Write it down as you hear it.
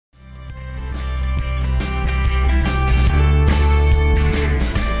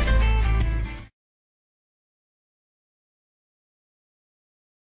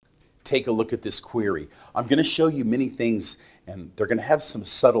take a look at this query. I'm going to show you many things, and they're going to have some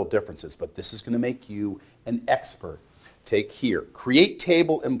subtle differences, but this is going to make you an expert. Take here, create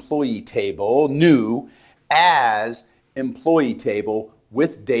table, employee table, new, as employee table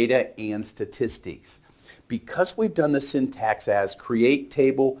with data and statistics. Because we've done the syntax as create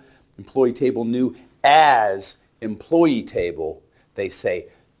table, employee table, new, as employee table, they say,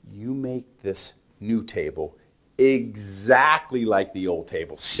 you make this new table exactly like the old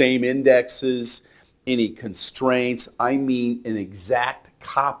table. Same indexes, any constraints, I mean an exact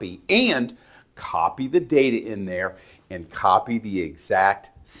copy, and copy the data in there and copy the exact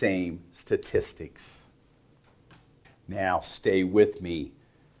same statistics. Now stay with me.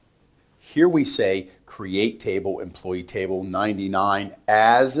 Here we say create table, employee table 99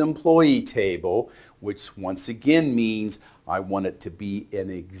 as employee table, which once again means I want it to be an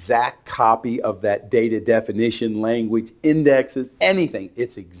exact copy of that data definition, language, indexes, anything.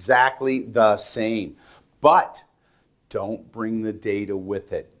 It's exactly the same. But don't bring the data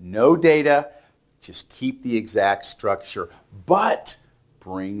with it. No data, just keep the exact structure, but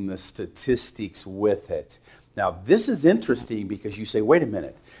bring the statistics with it. Now this is interesting because you say, wait a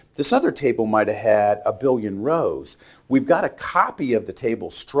minute, this other table might have had 1 billion rows. We've got a copy of the table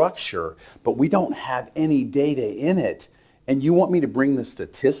structure, but we don't have any data in it. And you want me to bring the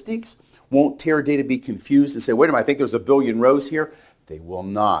statistics? Won't Teradata be confused and say, wait a minute, I think there's 1 billion rows here? They will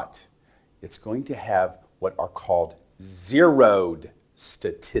not. It's going to have what are called zeroed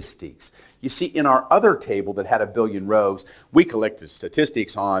statistics. You see, in our other table that had 1 billion rows, we collected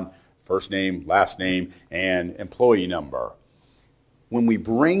statistics on first name, last name, and employee number. When we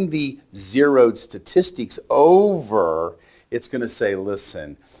bring the zeroed statistics over, it's going to say,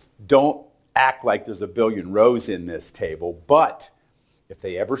 listen, don't act like there's 1 billion rows in this table, but if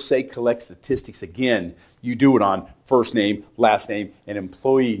they ever say collect statistics again, you do it on first name, last name, and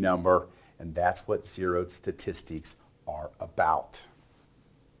employee number, and that's what zeroed statistics are about.